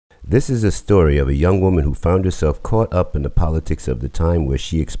This is a story of a young woman who found herself caught up in the politics of the time, where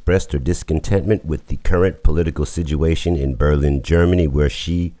she expressed her discontentment with the current political situation in Berlin, Germany, where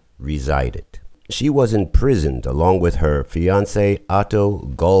she resided. She was imprisoned along with her fiancé Otto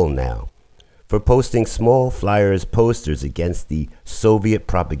Gollnow for posting small flyers posters against the Soviet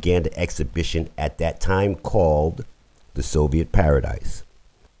propaganda exhibition at that time called the Soviet Paradise.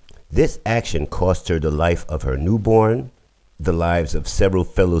 This action cost her the life of her newborn, the lives of several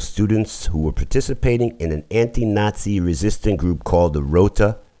fellow students who were participating in an anti-Nazi resistant group called the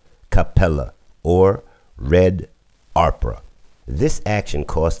Rote Kapelle, or Red Opera. This action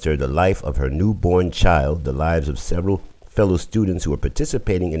cost her the life of her newborn child, the lives of several fellow students who were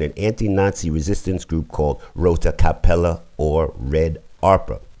participating in an anti-Nazi resistance group called Rote Kapelle, or Red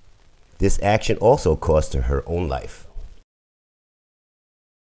Opera. This action also cost her her own life.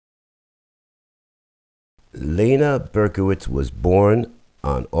 Liane Berkowitz was born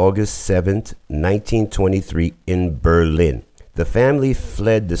on August 7, 1923 in Berlin. The family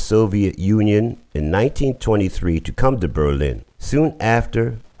fled the Soviet Union in 1923 to come to Berlin. Soon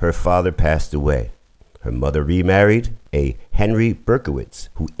after, her father passed away. Her mother remarried a Henry Berkowitz,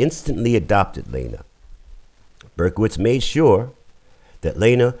 who instantly adopted Liane. Berkowitz made sure that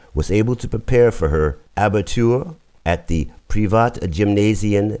Liane was able to prepare for her Abitur at the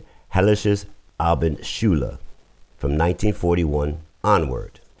Privatgymnasien Hallisches Abendschule from 1941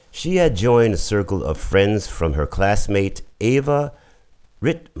 onward. She had joined a circle of friends from her classmate Eva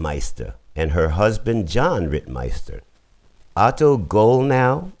Rittmeister and her husband John Rittmeister. Otto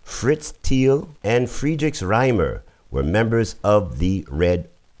Gollnow, Fritz Thiel, and Friedrich Reimer were members of the Red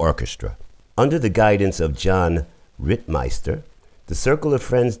Orchestra. Under the guidance of John Rittmeister, the circle of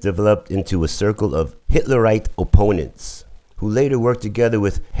friends developed into a circle of Hitlerite opponents, who later worked together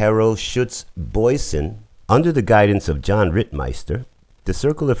with Harold Schulze-boysen. Under the guidance of John Rittmeister, the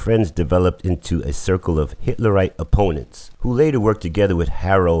circle of friends developed into a circle of Hitlerite opponents, who later worked together with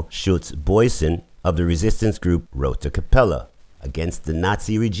Harold Schulze-boysen of the resistance group Rote Kapelle against the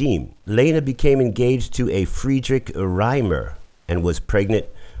Nazi regime. Liane became engaged to a Friedrich Reimer and was pregnant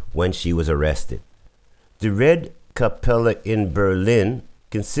when she was arrested. The Red Kapelle in Berlin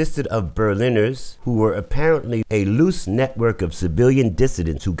consisted of Berliners who were apparently a loose network of civilian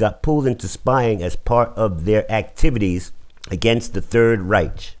dissidents who got pulled into spying as part of their activities against the Third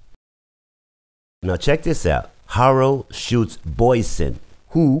Reich. Now check this out. Harold Schulze-boysen,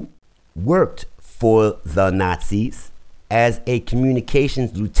 who worked for the Nazis as a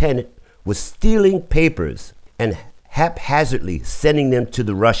communications lieutenant, was stealing papers and haphazardly sending them to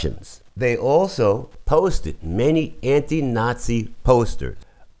the Russians. They also posted many anti-Nazi posters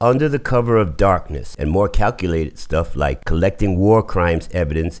under the cover of darkness and more calculated stuff like collecting war crimes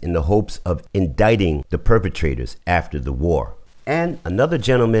evidence in the hopes of indicting the perpetrators after the war. And another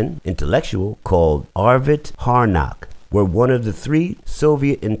gentleman, intellectual, called Arvid Harnack, were one of the 3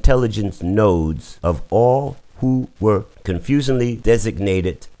 Soviet intelligence nodes of all who were confusingly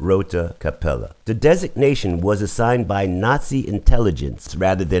designated Rote Kapelle. The designation was assigned by Nazi intelligence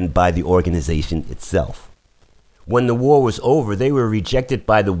rather than by the organization itself. When the war was over, they were rejected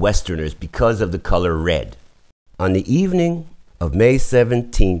by the Westerners because of the color red. On the evening of May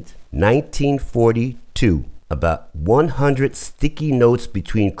 17, 1942, about 100 sticky notes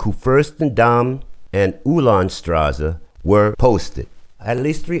between Kurfürstendamm and Ulanstraße were posted. At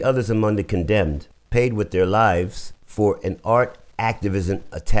least 3 others among the condemned paid with their lives for an art activism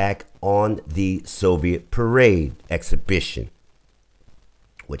attack on the Soviet parade exhibition,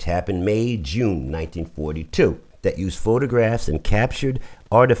 which happened May-June 1942, that used photographs and captured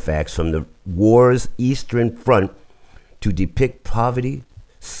artifacts from the war's Eastern Front to depict poverty,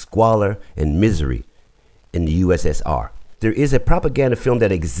 squalor, and misery in the USSR. There is a propaganda film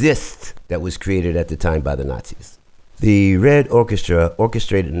that exists that was created at the time by the Nazis. The Red Orchestra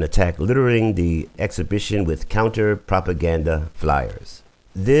orchestrated an attack littering the exhibition with counter-propaganda flyers.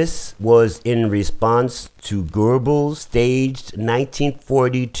 This was in response to Goebbels' staged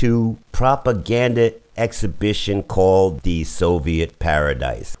 1942 propaganda exhibition called the Soviet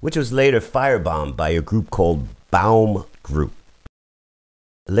Paradise, which was later firebombed by a group called Baum Group.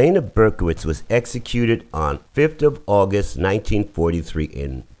 Liane Berkowitz was executed on 5th of August 1943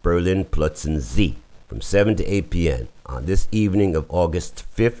 in Berlin-Plötzensee from 7 to 8 p.m. On this evening of August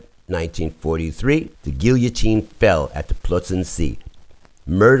 5th, 1943, the guillotine fell at the Plötzensee,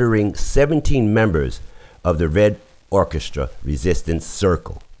 murdering 17 members of the Red Orchestra Resistance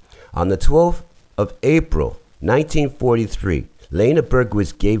Circle. On the 12th of April, 1943, Liane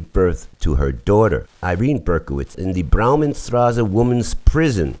Berkowitz gave birth to her daughter, Irene Berkowitz, in the Braunstraße Women's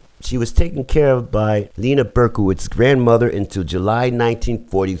Prison She was taken care of by Liane Berkowitz's grandmother until July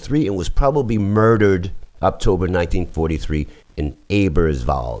 1943 and was probably murdered October 1943 in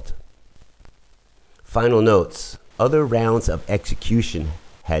Eberswald. Final notes. Other rounds of execution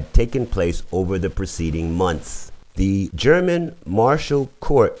had taken place over the preceding months. The German Marshal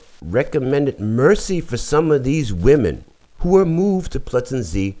Court recommended mercy for some of these women who were moved to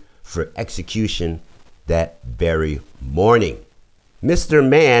Plötzensee for execution that very morning. Mr.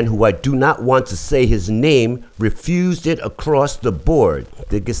 Mann, who I do not want to say his name, refused it across the board.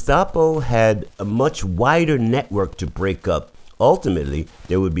 The Gestapo had a much wider network to break up. Ultimately,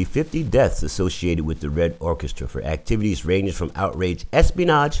 there would be 50 deaths associated with the Red Orchestra for activities ranging from outrage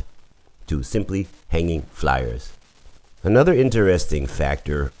espionage to simply hanging flyers. Another interesting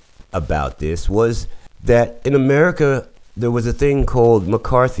factor about this was that in America, there was a thing called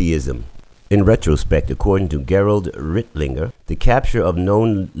McCarthyism. In retrospect, according to Gerald Rittlinger, the capture of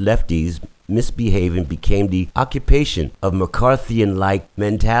known lefties misbehaving became the occupation of McCarthyan-like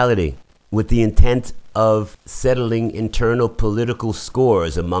mentality with the intent of settling internal political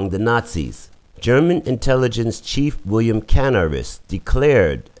scores among the Nazis. German intelligence chief William Canaris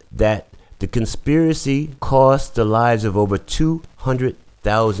declared that the conspiracy cost the lives of over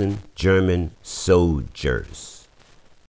 200,000 German soldiers.